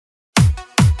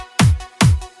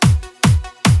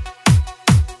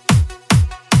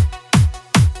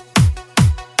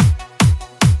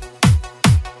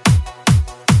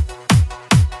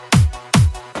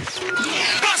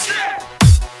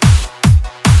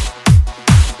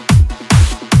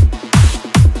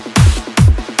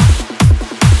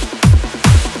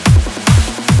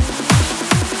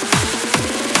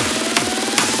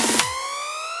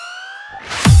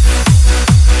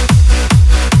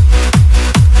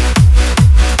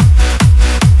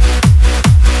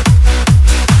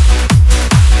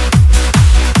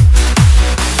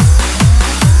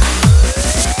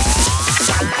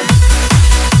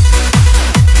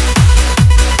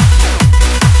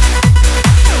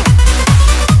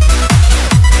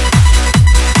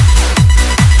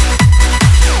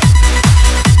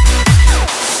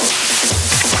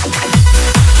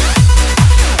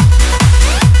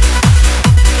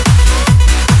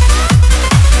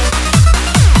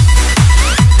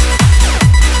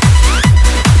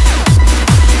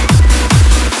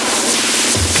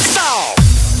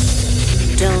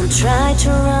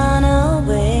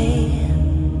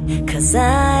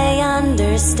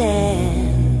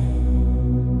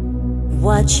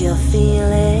what you're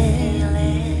feeling.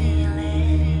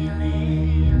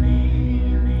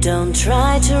 Don't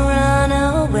try to run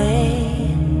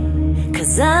away,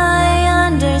 'cause I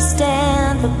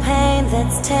understand the pain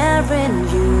that's tearing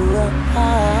you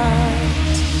apart.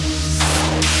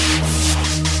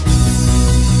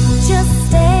 Just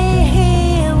stay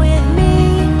here with me,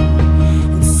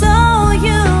 and so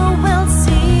you will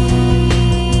see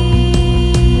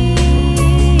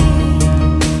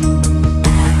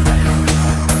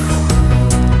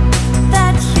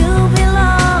that you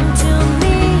belong to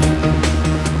me.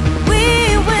 We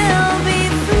will be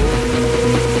free.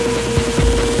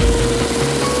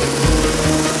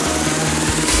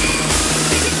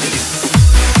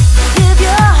 Give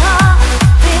your heart,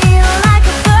 feel like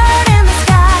a bird in the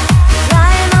sky,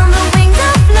 flying on the wings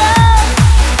of love.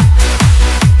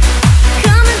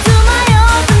 Come into my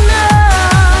open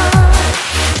arms.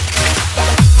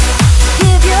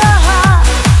 Give your heart,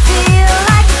 feel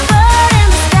like a bird in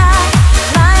the sky,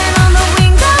 flying on the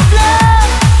wings of love.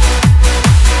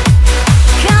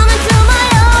 Come into my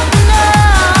open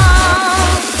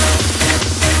arms.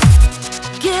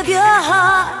 Give your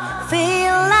heart,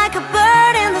 feel like a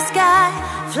bird in the sky,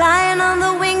 flying on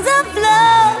the wings of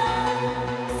love.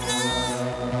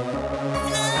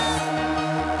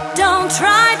 Don't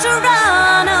try to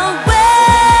run away.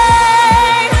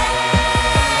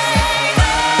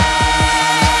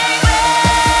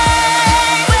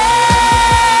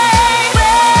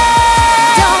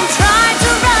 Don't try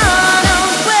to run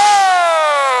away.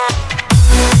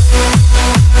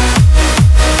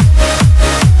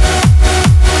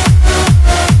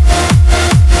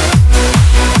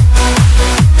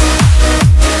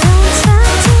 Don't try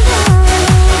to run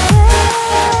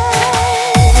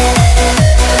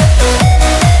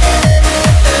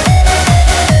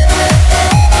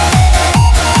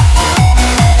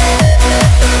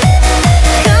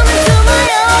Come into my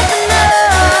open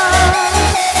arms.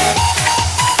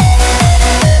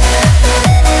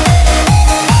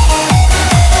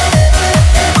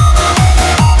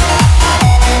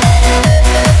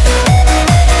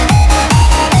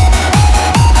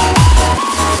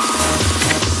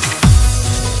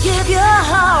 Give your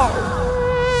heart.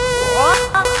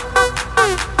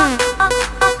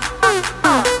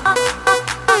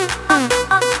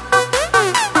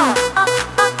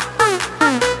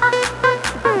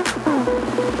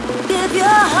 Give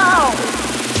your heart.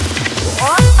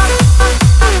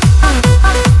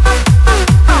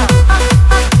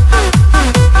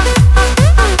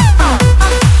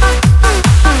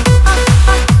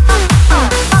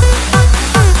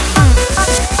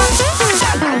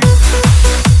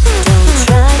 Don't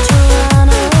try to run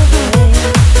away,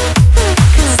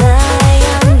 'cause I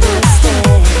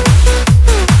understand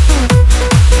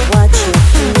what you're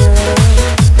feeling.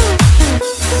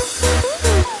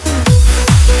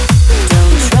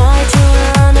 Don't try to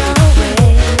run away,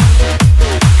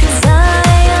 'cause I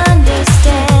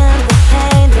understand the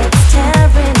pain that's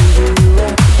tearing you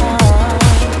apart.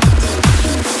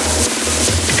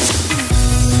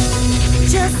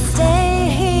 Just stay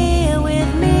here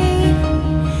with me,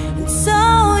 and so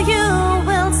you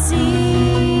will see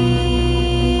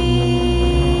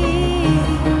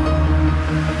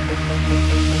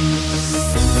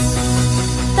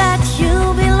that you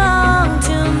belong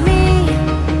to me.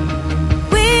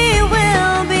 We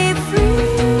will be free.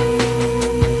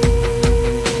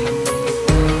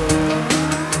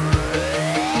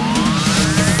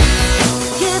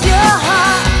 Give your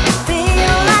heart,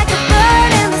 feel like a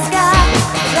bird in the sky,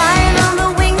 flying on the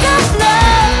wings of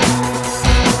love.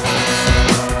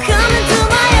 Come into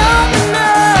my open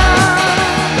arms.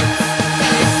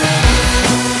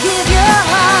 Give your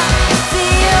heart,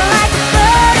 feel like a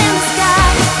bird in the sky,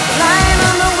 flying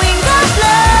on the wings of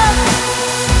love.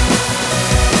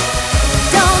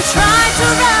 Don't try to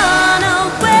run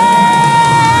away.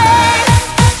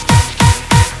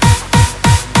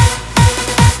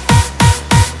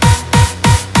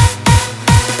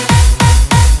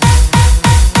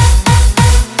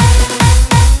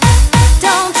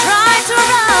 Don't try to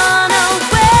run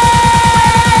away.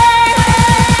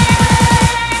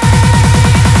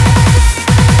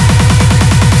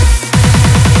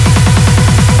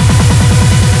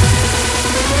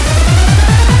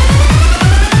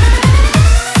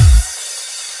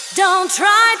 Don't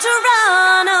try to